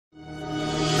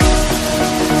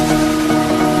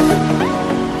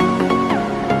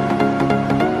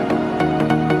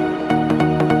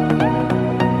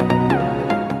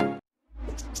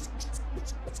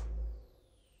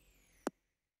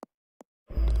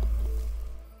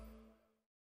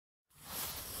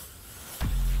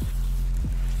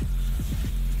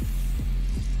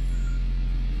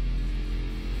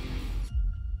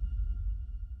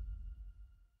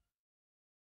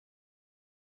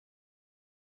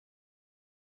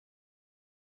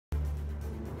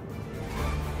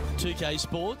2K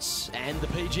Sports and the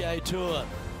PGA Tour,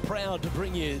 proud to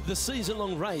bring you the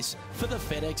season-long race for the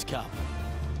FedEx Cup.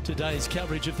 Today's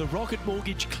coverage of the Rocket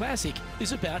Mortgage Classic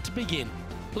is about to begin.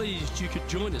 Pleased you could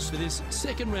join us for this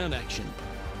second round action.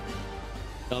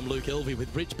 I'm Luke Elvey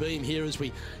with Rich Beam here as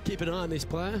we keep an eye on this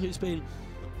player who's been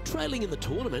trailing in the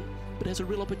tournament but has a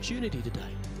real opportunity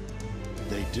today.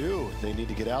 They do. They need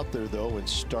to get out there, though, and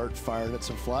start firing at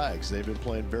some flags. They've been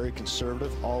playing very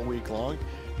conservative all week long,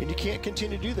 and you can't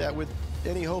continue to do that with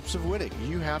any hopes of winning.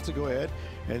 You have to go ahead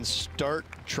and start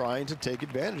trying to take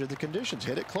advantage of the conditions.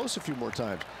 Hit it close a few more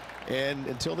times. And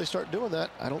until they start doing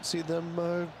that, I don't see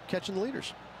them catching the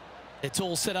leaders. It's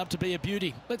all set up to be a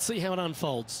beauty. Let's see how it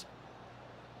unfolds.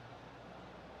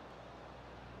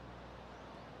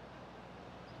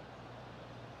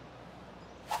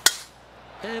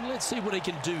 And let's see what he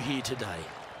can do here today.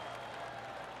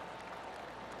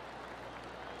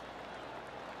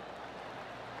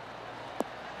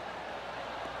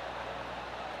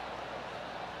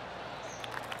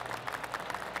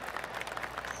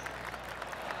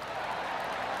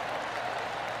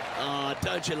 Oh,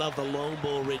 don't you love the long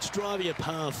ball, Rich? Driving a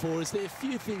par four. Is there a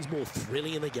few things more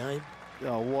thrilling in the game?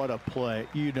 Oh, what a play.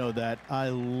 You know that. I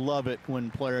love it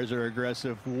when players are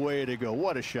aggressive. Way to go.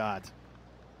 What a shot.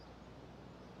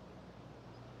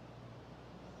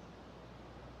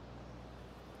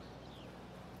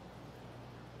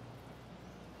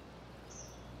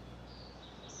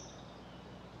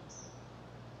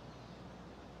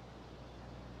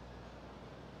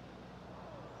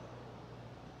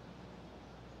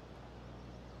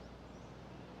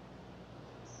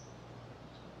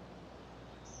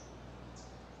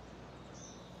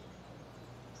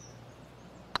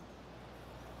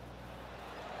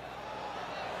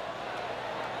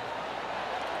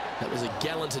 That was a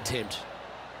gallant attempt.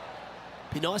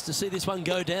 Be nice to see this one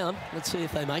go down. Let's see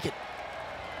if they make it.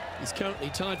 He's currently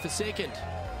tied for second.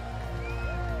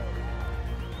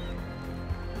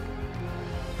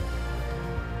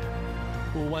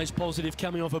 Always positive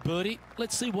coming off a birdie.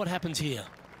 Let's see what happens here.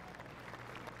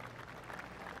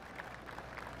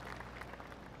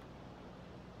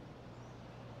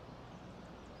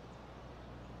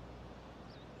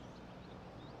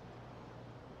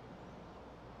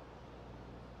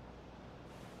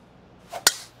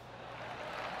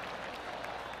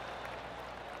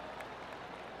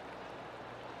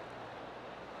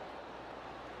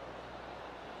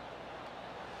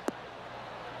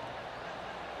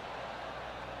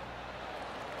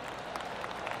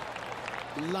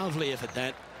 Lovely effort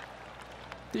that.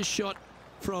 This shot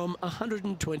from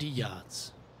 120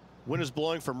 yards. Wind is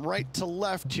blowing from right to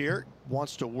left here.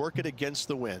 Wants to work it against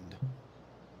the wind.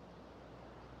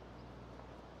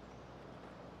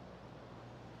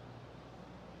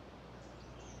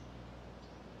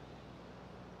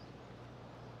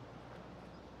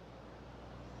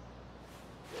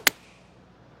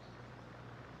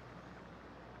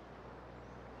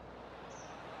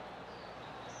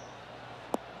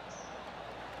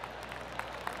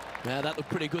 Now that looked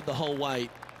pretty good the whole way.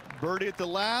 Birdie at the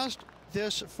last.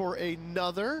 This for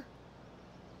another.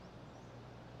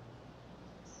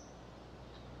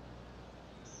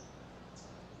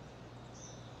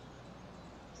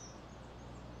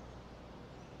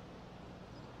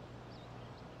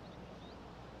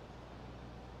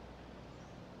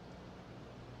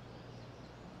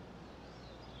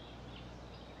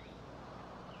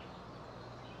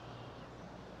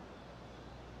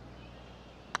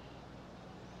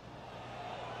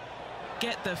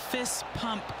 Get the fist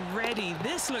pump ready.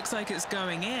 This looks like it's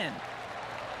going in.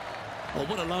 Oh,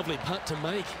 what a lovely putt to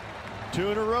make.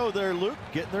 2 in a row there, Luke.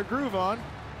 Getting their groove on.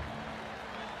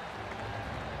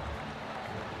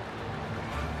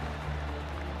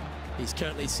 He's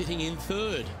currently sitting in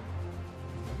third.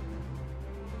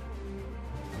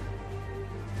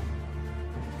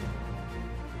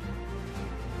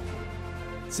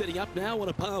 Setting up now on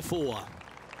a par four.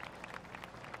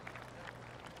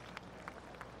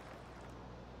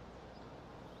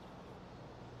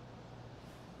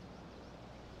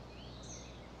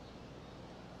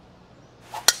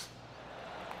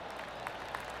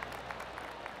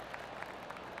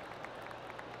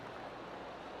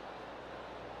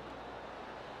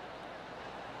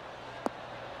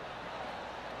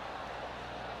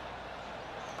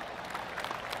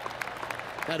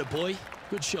 Attaboy,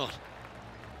 good shot.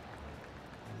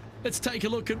 Let's take a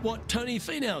look at what Tony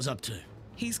Finau's up to.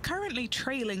 He's currently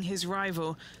trailing his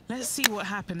rival. Let's see what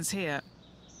happens here.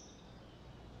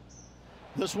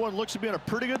 This one looks to be on a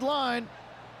pretty good line.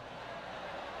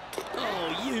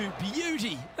 Oh, you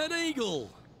beauty, an eagle.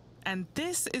 And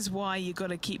this is why you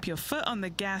got to keep your foot on the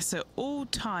gas at all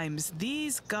times.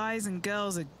 These guys and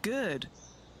girls are good.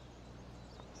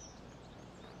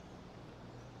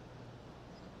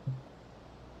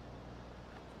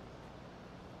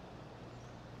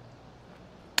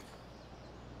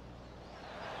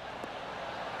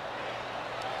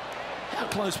 How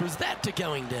close was that to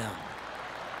going down?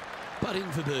 But in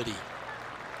for birdie.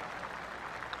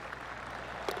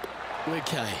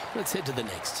 Okay, let's head to the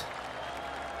next.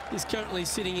 He's currently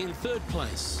sitting in third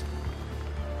place.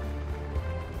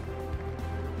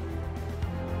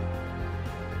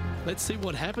 Let's see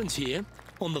what happens here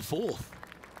on the fourth.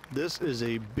 This is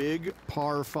a big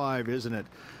par 5, isn't it?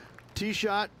 Tee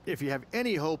shot, if you have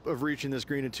any hope of reaching this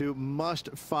green in 2, must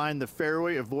find the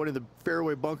fairway, avoiding the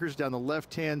fairway bunkers down the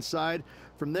left-hand side.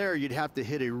 From there, you'd have to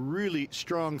hit a really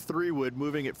strong 3-wood,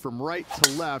 moving it from right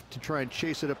to left to try and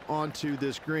chase it up onto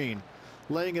this green.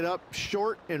 Laying it up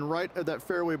short and right of that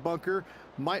fairway bunker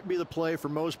might be the play for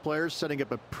most players, setting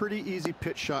up a pretty easy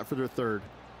pitch shot for their third.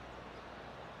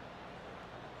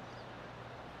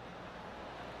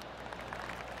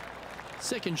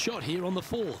 Second shot here on the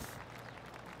fourth.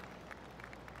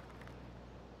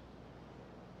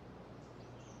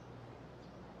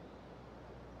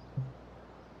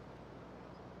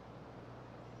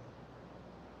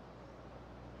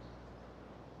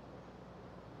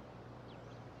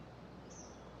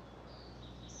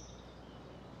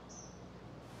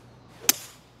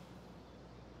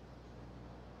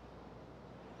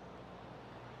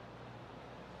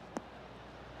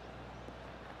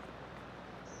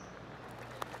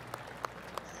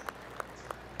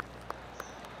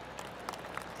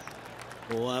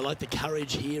 Oh, I like the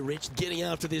courage here, Rich, getting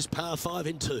after this par 5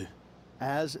 in 2.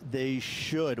 As they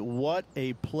should. What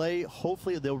a play.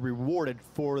 Hopefully they'll be rewarded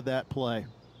for that play.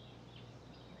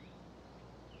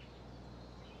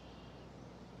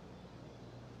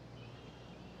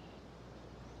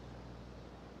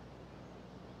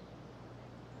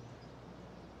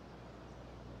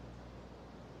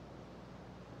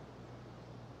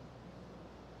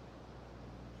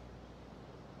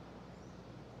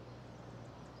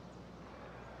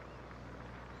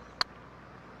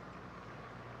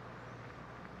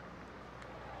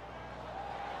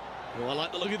 Oh, I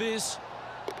like the look of this.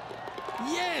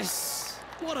 Yes!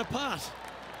 What a putt.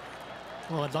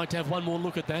 Oh, I'd like to have one more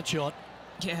look at that shot.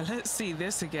 Yeah, let's see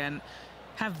this again.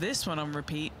 Have this one on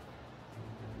repeat.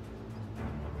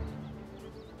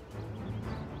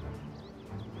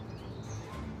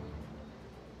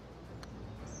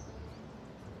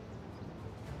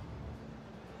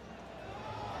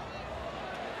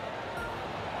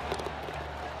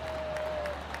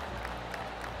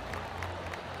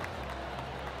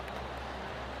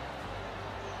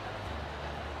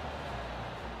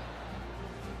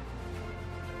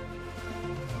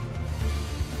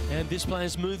 And this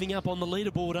player's moving up on the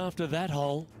leaderboard after that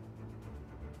hole.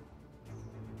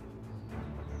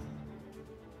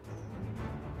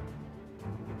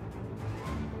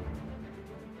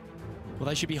 Well,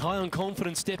 they should be high on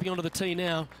confidence stepping onto the tee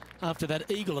now after that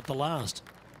eagle at the last.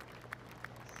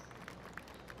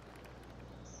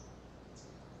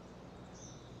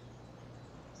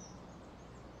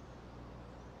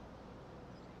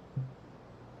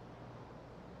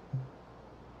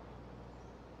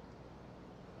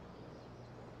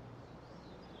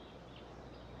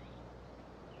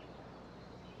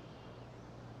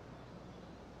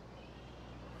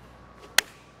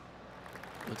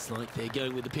 Looks like they're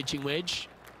going with the pitching wedge.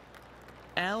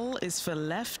 L is for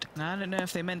left. I don't know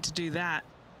if they meant to do that.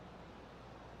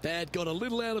 That got a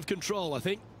little out of control, I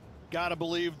think. Gotta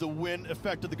believe the wind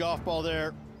affected the golf ball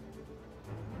there.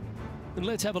 And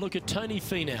let's have a look at Tony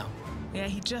Finau. Yeah,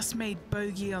 he just made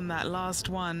bogey on that last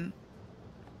one.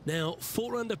 Now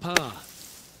 4 under par.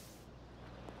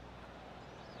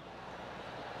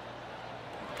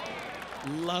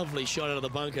 Lovely shot out of the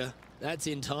bunker. That's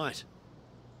in tight.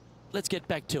 Let's get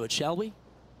back to it, shall we?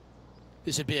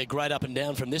 This would be a great up and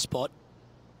down from this spot.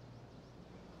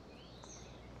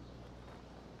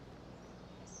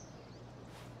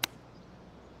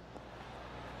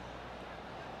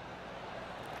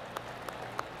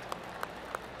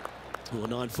 Oh, a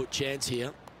 9-foot chance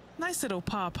here. Nice little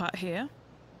par putt here.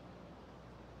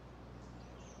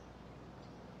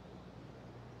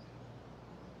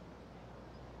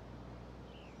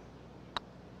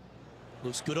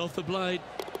 Looks good off the blade.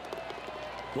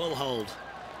 Well hold.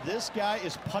 This guy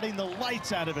is putting the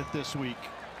lights out of it this week.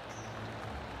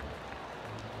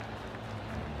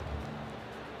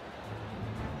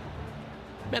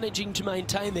 Managing to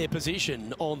maintain their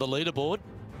position on the leaderboard.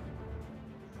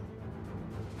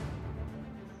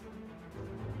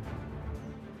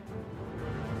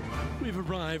 We've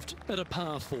arrived at a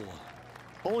par 4.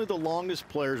 Only the longest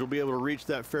players will be able to reach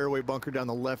that fairway bunker down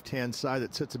the left-hand side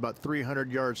that sits about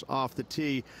 300 yards off the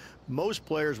tee. Most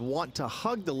players want to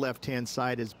hug the left-hand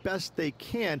side as best they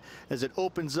can as it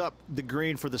opens up the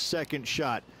green for the second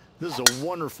shot. This is a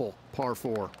wonderful par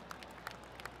 4.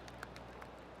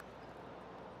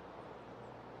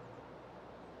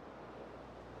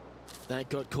 That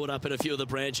got caught up in a few of the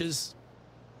branches.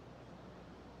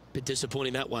 Bit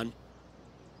disappointing, that one.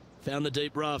 Found the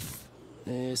deep rough.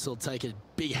 This will take a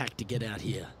big hack to get out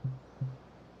here.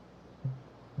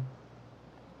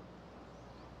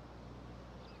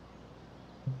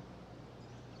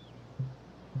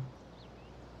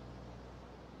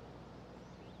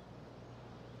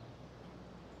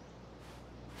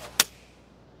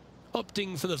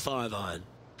 Opting for the 5-iron.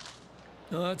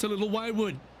 Oh, it's a little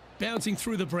wayward, bouncing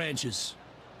through the branches.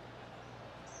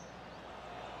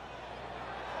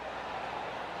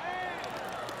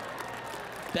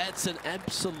 That's an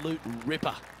absolute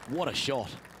ripper. What a shot.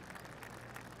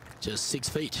 Just 6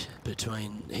 feet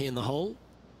between he and the hole.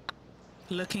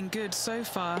 Looking good so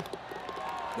far.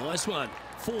 Nice one.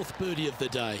 4th birdie of the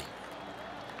day.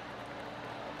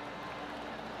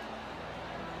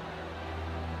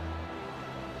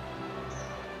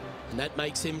 And that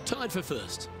makes him tied for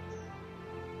first.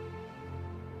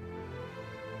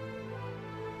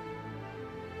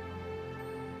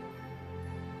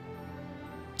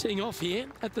 Teeing off here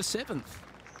at the 7th.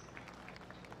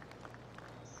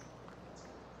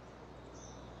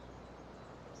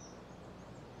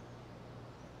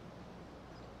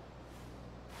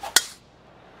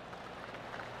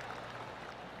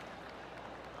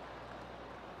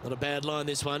 Not a bad line,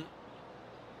 this one.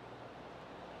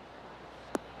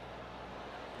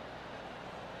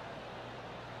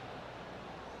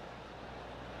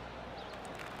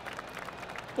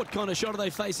 What kind of shot are they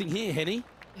facing here, Henny?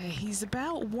 Yeah, he's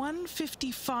about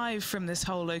 155 from this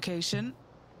hole location.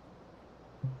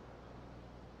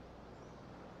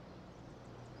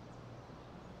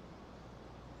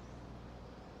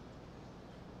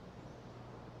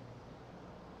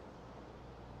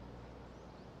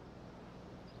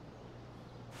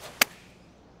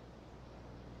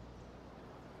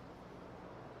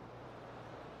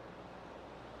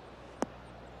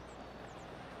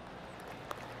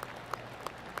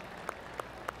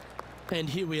 And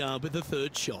here we are with the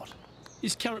 3rd shot.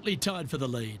 He's currently tied for the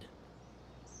lead.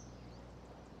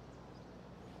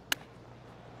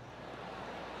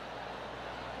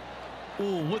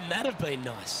 Oh, wouldn't that have been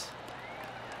nice?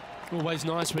 Always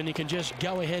nice when you can just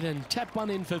go ahead and tap one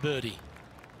in for birdie.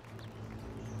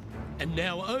 And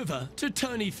now over to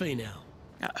Tony Finau.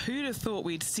 Who'd have thought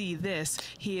we'd see this?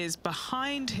 He is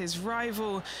behind his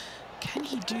rival. Can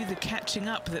he do the catching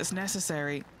up that's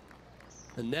necessary?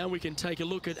 And now we can take a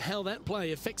look at how that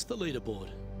play affects the leaderboard.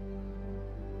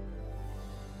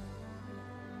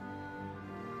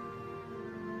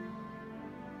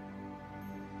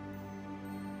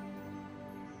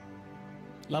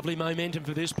 Lovely momentum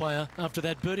for this player after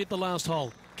that birdie at the last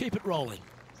hole. Keep it rolling.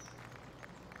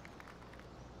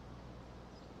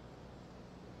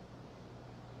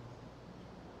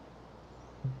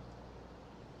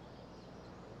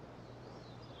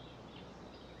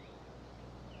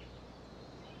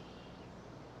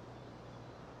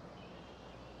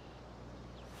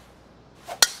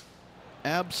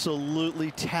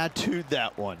 Absolutely tattooed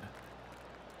that one.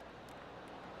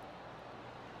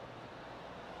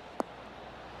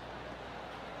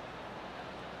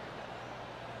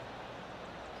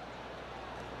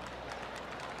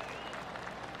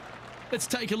 Let's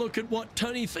take a look at what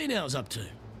Tony Finau's up to.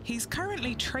 He's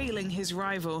currently trailing his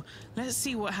rival. Let's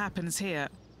see what happens here.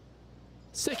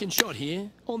 2nd shot here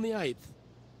on the 8th.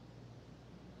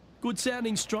 Good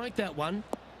sounding strike, that one.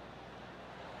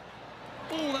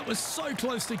 Oh, that was so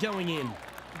close to going in.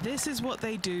 This is what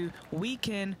they do week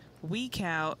in, week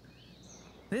out.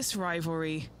 This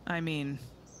rivalry, I mean,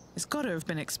 it's got to have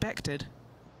been expected.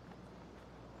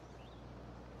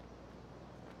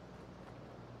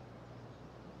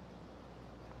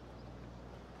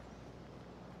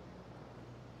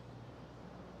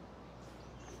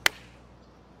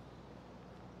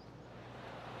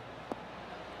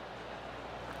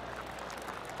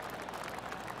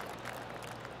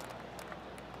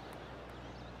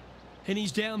 And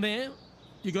he's down there.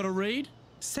 You got to read.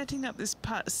 Setting up this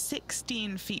putt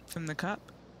 16 feet from the cup.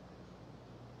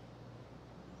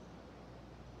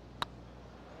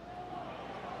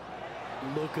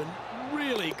 Looking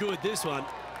really good, this one.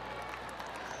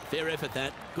 Fair effort,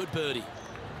 that. Good birdie.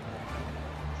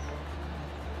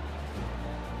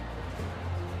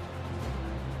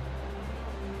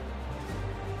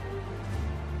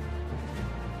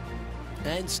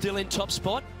 And still in top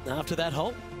spot after that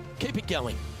hole. Keep it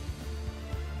going.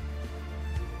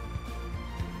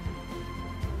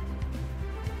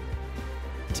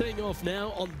 Teeing off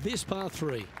now on this par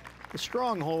 3. A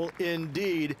strong hole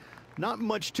indeed. Not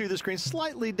much to this green,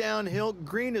 slightly downhill.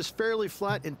 Green is fairly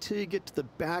flat until you get to the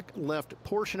back left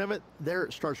portion of it. There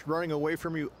it starts running away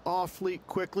from you awfully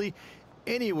quickly.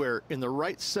 anywhere in the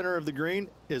right center of the green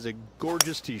is a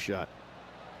gorgeous tee shot.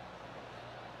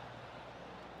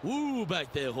 Woo,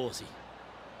 back there, horsey.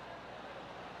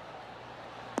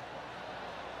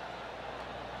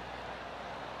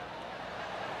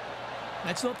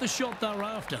 That's not the shot they're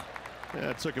after.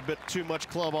 Yeah, took a bit too much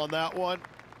club on that one.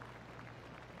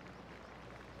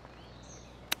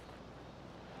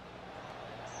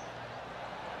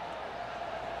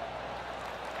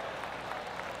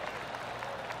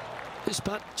 This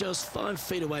putt just 5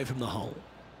 feet away from the hole.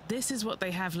 This is what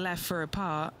they have left for a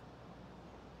par.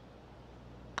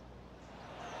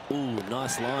 Ooh,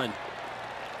 nice line.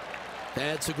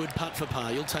 That's a good putt for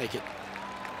par. You'll take it.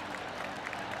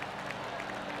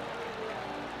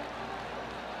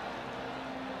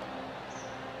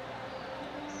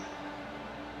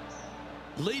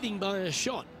 Leading by a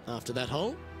shot after that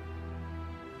hole.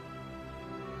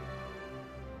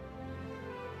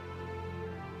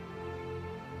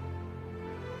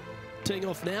 Teeing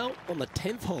off now on the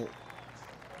 10th hole.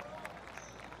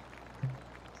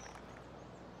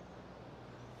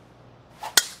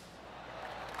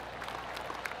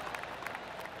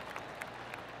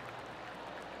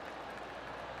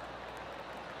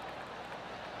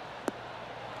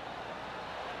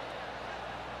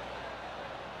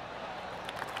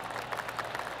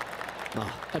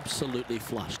 Oh, absolutely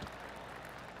flushed.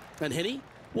 And Henny,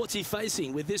 what's he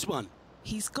facing with this one?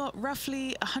 He's got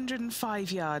roughly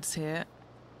 105 yards here.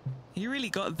 He really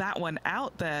got that one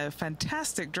out there.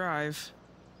 Fantastic drive.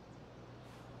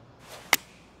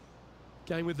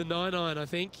 Going with the 9-iron, I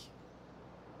think.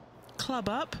 Club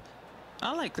up.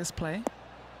 I like this play.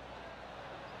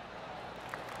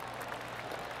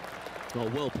 Oh,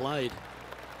 well played.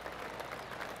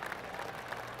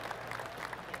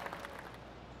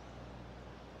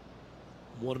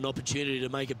 What an opportunity to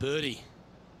make a birdie.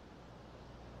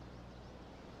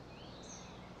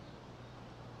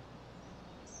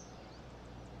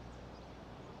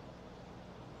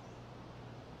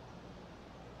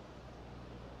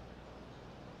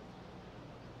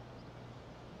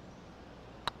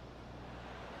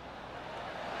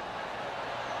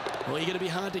 Well, you're going to be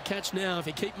hard to catch now if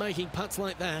you keep making putts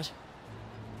like that.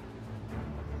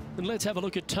 And let's have a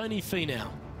look at Tony Finau.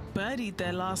 Birdied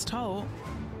their last hole.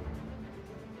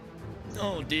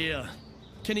 Oh dear.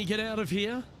 Can he get out of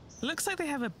here? Looks like they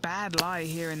have a bad lie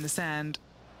here in the sand.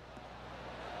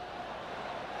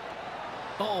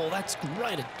 Oh, that's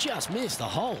great. It just missed the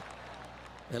hole.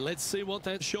 And let's see what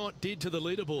that shot did to the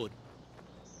leaderboard.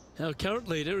 Our current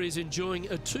leader is enjoying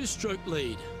a 2-stroke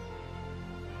lead.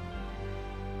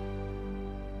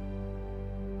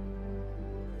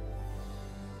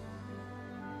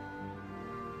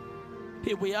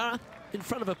 Here we are in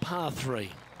front of a par 3.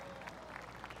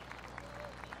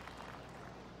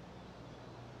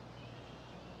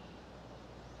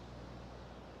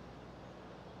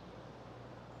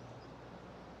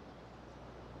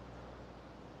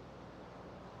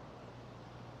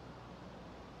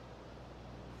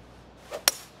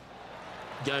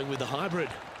 Going with the hybrid.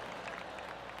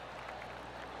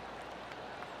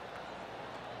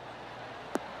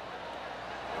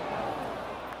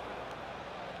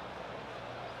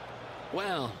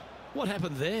 Wow, what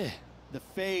happened there? The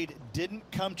fade didn't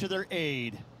come to their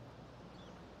aid.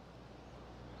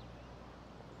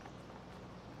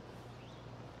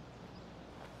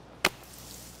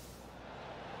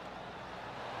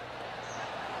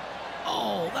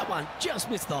 Oh, that one just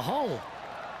missed the hole.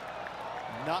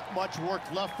 Not much work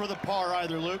left for the par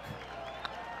either, Luke.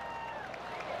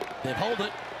 They've held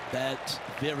it. That's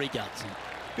very gutsy.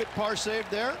 Good par save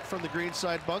there from the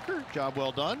greenside bunker. Job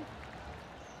well done.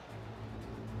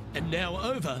 And now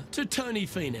over to Tony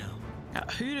Finau. Now,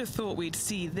 who'd have thought we'd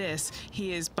see this?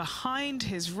 He is behind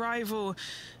his rival.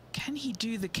 Can he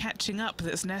do the catching up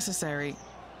that's necessary?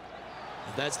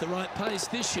 If that's the right pace,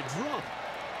 this should drop.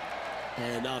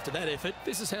 And after that effort,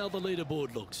 this is how the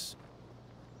leaderboard looks.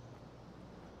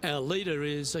 Our leader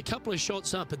is a couple of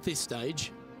shots up at this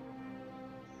stage.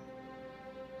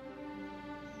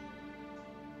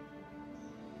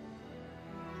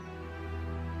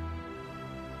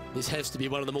 This has to be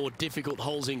one of the more difficult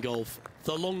holes in golf,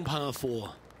 the long par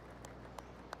 4.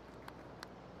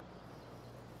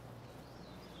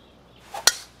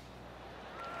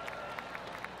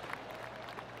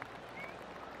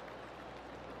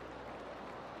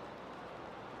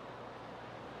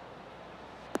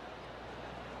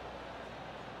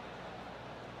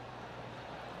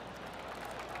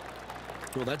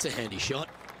 Well, that's a handy shot.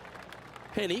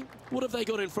 Henny, what have they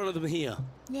got in front of them here?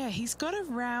 Yeah, he's got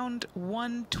around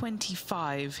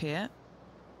 125 here.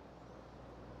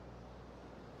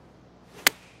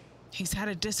 He's had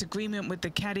a disagreement with the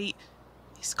caddy.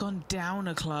 He's gone down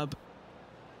a club.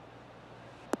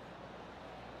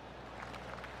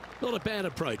 Not a bad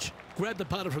approach. Grab the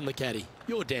putter from the caddy.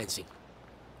 You're dancing.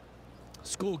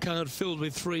 Scorecard filled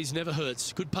with threes never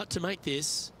hurts. Good putt to make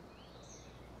this.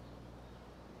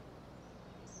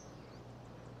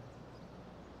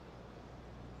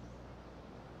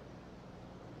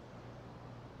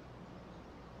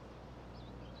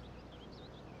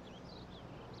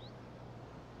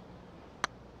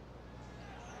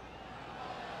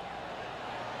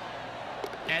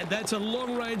 And that's a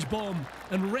long-range bomb.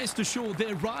 And rest assured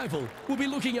their rival will be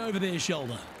looking over their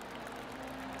shoulder.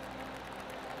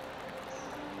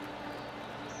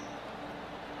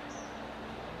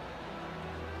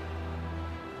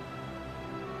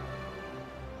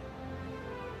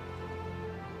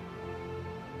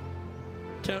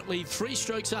 Currently 3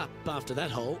 strokes up after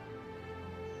that hole.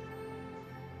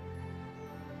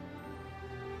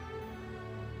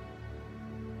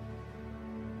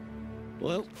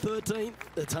 Well, 13th.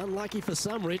 It's unlucky for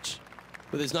some, Rich.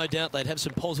 But there's no doubt they'd have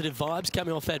some positive vibes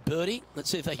coming off that birdie. Let's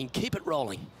see if they can keep it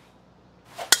rolling.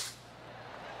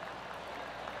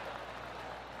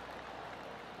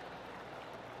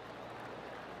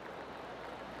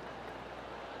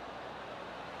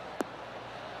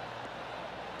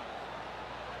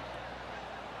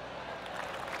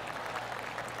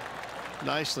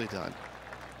 Nicely done.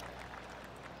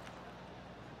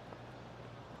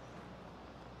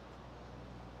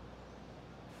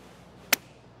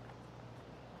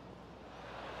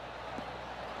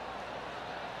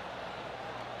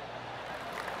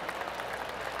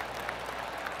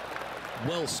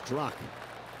 Well struck.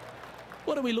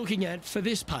 What are we looking at for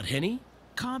this putt, Henny?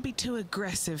 Can't be too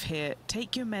aggressive here.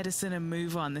 Take your medicine and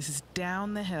move on. This is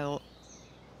down the hill.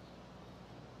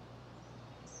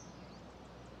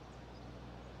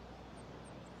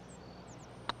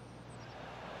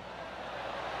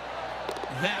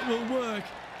 That will work.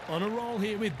 On a roll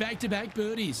here with back-to-back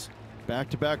birdies.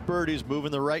 Back-to-back birdies,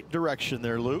 moving the right direction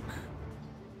there, Luke.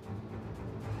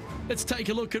 Let's take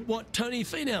a look at what Tony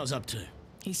Finau's up to.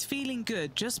 He's feeling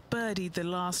good. Just birdied the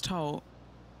last hole.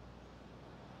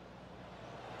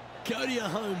 Go to your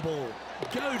home, ball.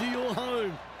 Go to your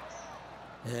home.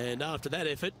 And after that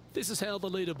effort, this is how the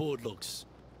leaderboard looks.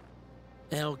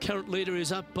 Our current leader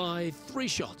is up by 3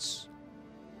 shots.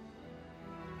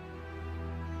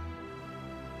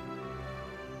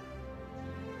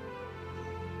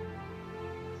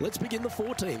 Let's begin the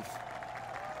 14th.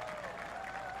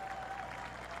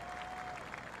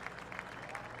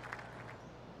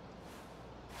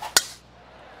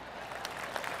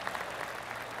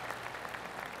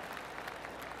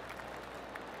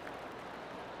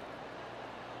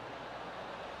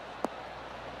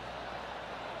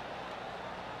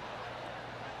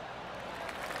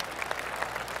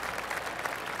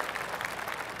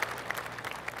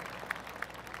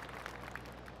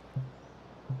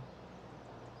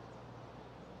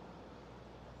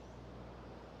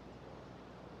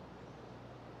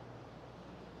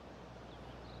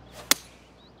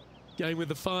 Going with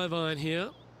the 5-iron here.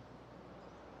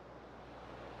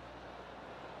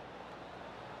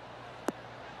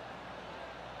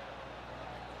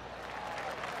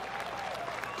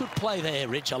 Good play there,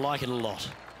 Rich. I like it a lot.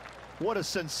 What a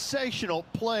sensational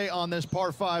play on this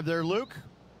par 5 there, Luke.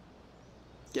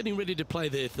 Getting ready to play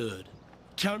their 3rd.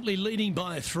 Currently leading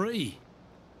by 3.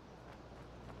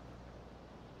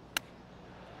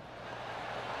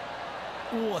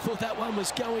 Oh, I thought that one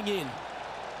was going in.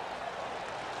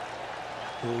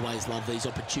 Always love these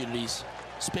opportunities,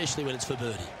 especially when it's for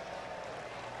birdie.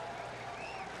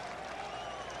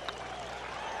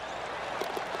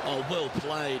 Oh, well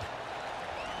played.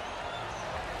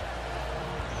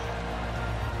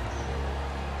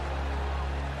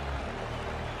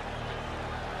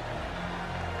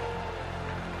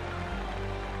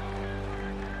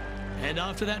 And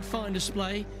after that fine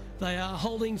display, they are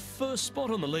holding first spot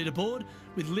on the leaderboard,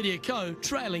 with Lydia Ko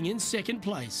trailing in 2nd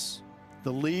place.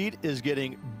 The lead is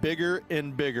getting bigger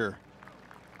and bigger.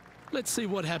 Let's see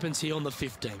what happens here on the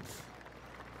 15th.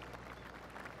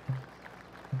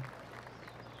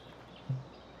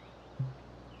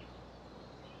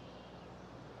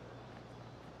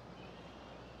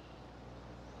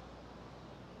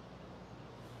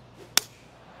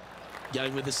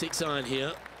 Going with the 6-iron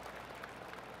here.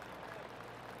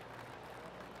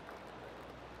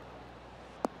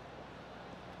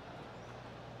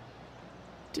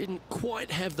 Didn't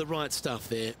quite have the right stuff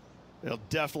there. Well,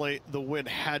 definitely the wind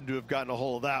had to have gotten a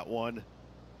hold of that one.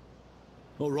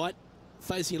 All right,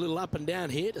 facing a little up and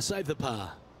down here to save the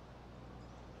par.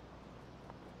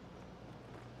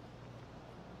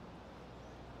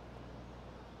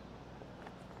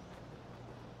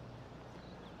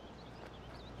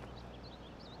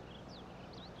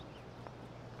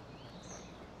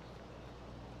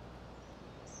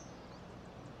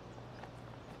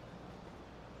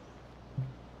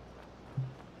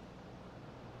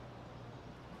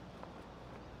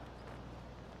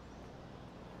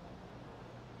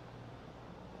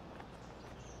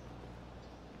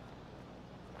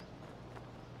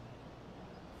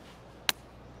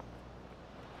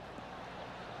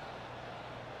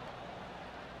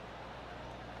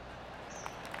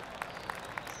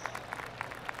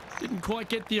 Didn't quite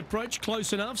get the approach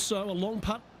close enough, so a long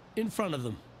putt in front of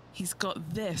them. He's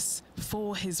got this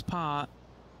for his part.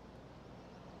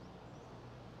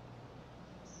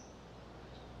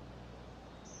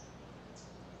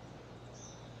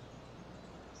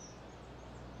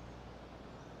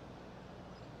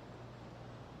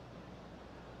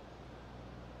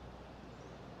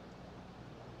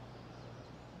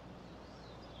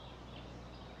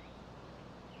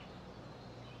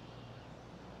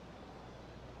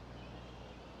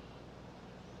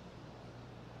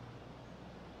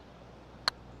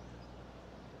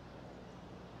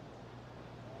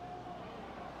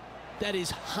 That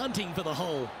is hunting for the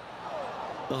hole.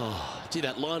 Oh, gee,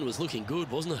 that line was looking good,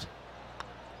 wasn't it?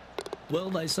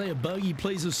 Well, they say a bogey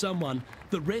pleases someone.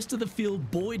 The rest of the field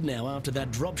buoyed now after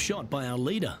that drop shot by our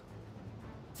leader.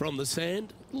 From the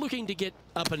sand, looking to get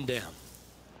up and down.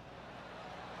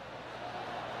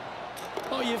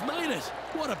 Oh, you've made it.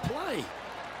 What a play.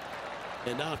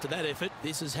 And after that effort,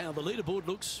 this is how the leaderboard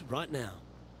looks right now.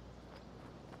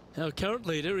 Our current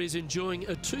leader is enjoying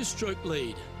a 2-stroke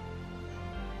lead.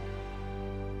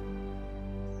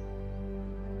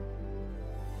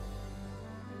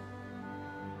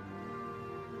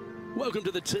 Welcome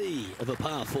to the tee of a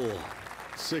par 4.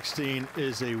 16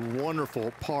 is a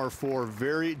wonderful par 4,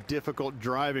 very difficult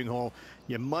driving hole.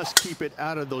 You must keep it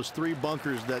out of those 3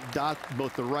 bunkers that dot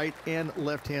both the right and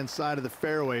left-hand side of the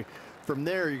fairway. From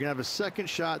there, you're gonna have a second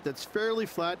shot that's fairly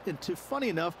flat into, funny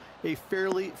enough, a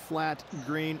fairly flat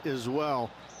green as well.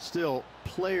 Still,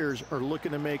 players are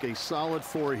looking to make a solid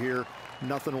 4 here,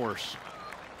 nothing worse.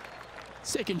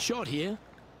 Second shot here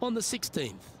on the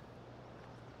 16th.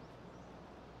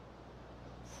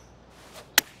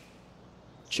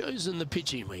 Chosen the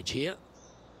pitching wedge here.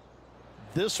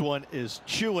 This one is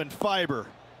chewing fiber.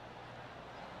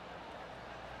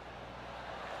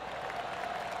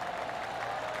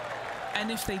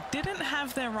 And if they didn't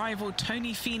have their rival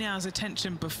Tony Finau's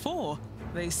attention before,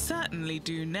 they certainly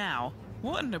do now.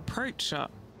 What an approach shot.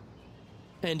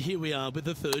 And here we are with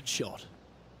the third shot.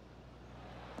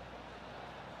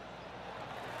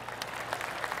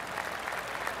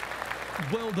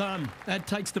 Well done. That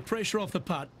takes the pressure off the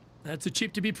putt. That's a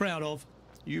chip to be proud of.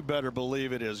 You better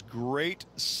believe it is great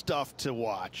stuff to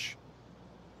watch.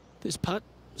 This putt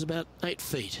is about 8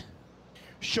 feet.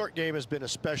 Short game has been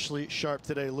especially sharp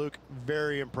today, Luke.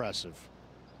 Very impressive.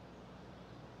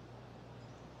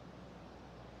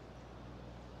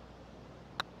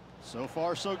 So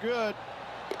far, so good.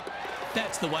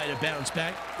 That's the way to bounce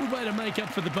back. Good way to make up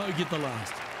for the bogey at the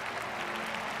last.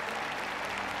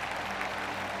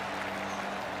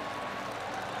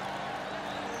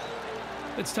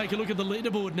 Let's take a look at the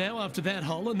leaderboard now after that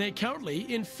hole, and they're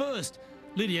currently in first.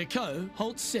 Lydia Ko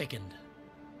holds second.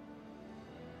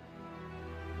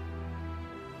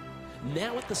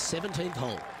 Now at the 17th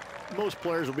hole. Most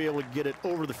players will be able to get it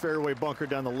over the fairway bunker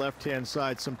down the left-hand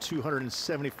side, some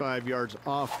 275 yards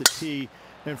off the tee.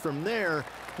 And from there,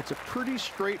 it's a pretty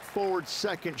straightforward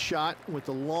second shot with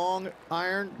a long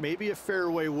iron, maybe a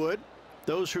fairway wood.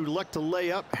 Those who like to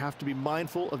lay up have to be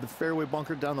mindful of the fairway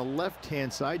bunker down the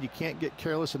left-hand side. You can't get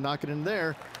careless and knock it in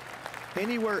there.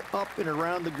 Anywhere up and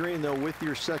around the green, though, with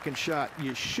your second shot,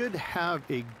 you should have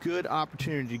a good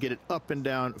opportunity to get it up and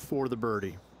down for the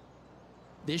birdie.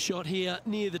 This shot here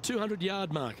near the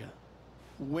 200-yard marker.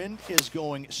 Wind is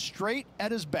going straight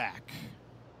at his back.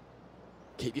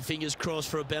 Keep your fingers crossed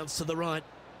for a bounce to the right.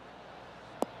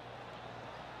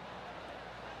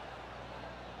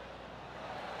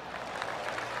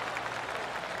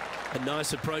 A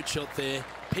nice approach shot there.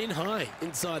 Pin high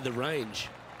inside the range.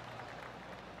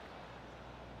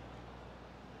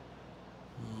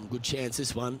 Good chance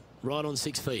this one. Right on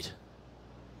 6 feet.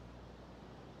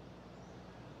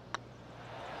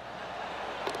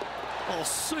 Oh,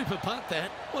 super putt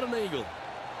that. What an eagle.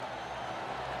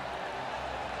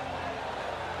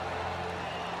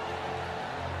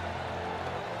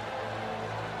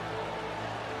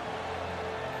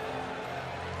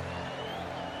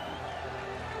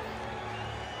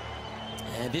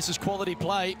 And this is quality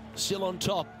play, still on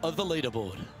top of the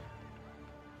leaderboard.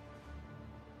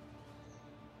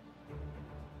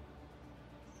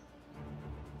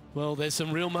 Well, there's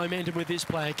some real momentum with this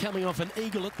player, coming off an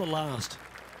eagle at the last.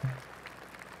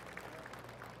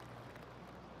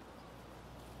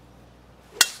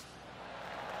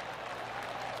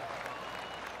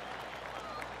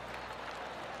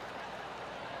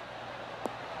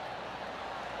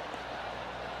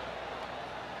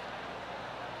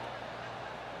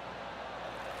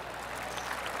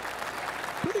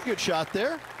 Pretty good shot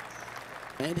there.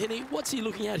 And Henny, what's he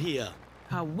looking at here?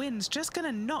 Our wind's just going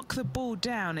to knock the ball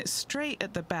down. It's straight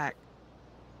at the back.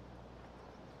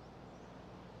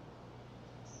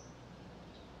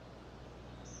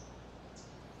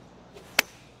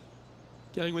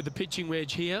 Going with the pitching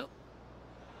wedge here.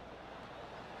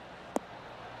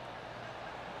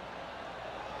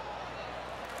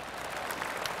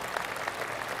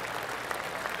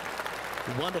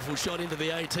 Wonderful shot into the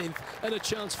 18th and a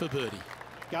chance for birdie.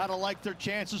 Gotta like their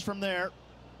chances from there.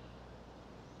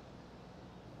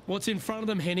 What's in front of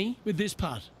them, Henny, with this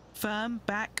putt? Firm,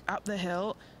 back, up the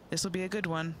hill. This will be a good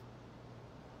one.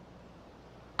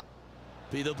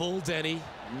 Be the ball, Danny.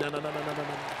 No.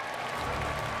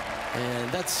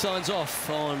 And that signs off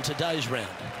on today's round.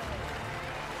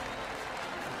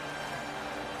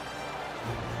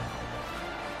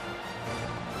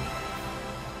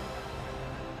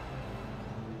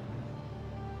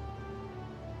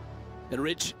 And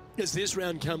Rich, as this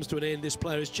round comes to an end, this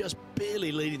player is just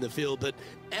barely leading the field, but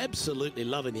absolutely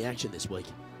loving the action this week.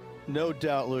 No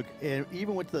doubt, Luke. And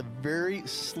even with the very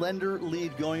slender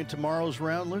lead going in tomorrow's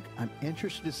round, Luke, I'm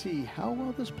interested to see how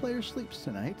well this player sleeps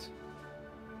tonight.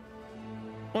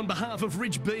 On behalf of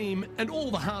Rich Beam and all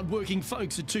the hard-working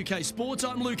folks at 2K Sports,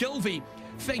 I'm Luke Elvey.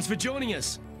 Thanks for joining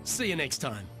us. See you next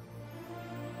time.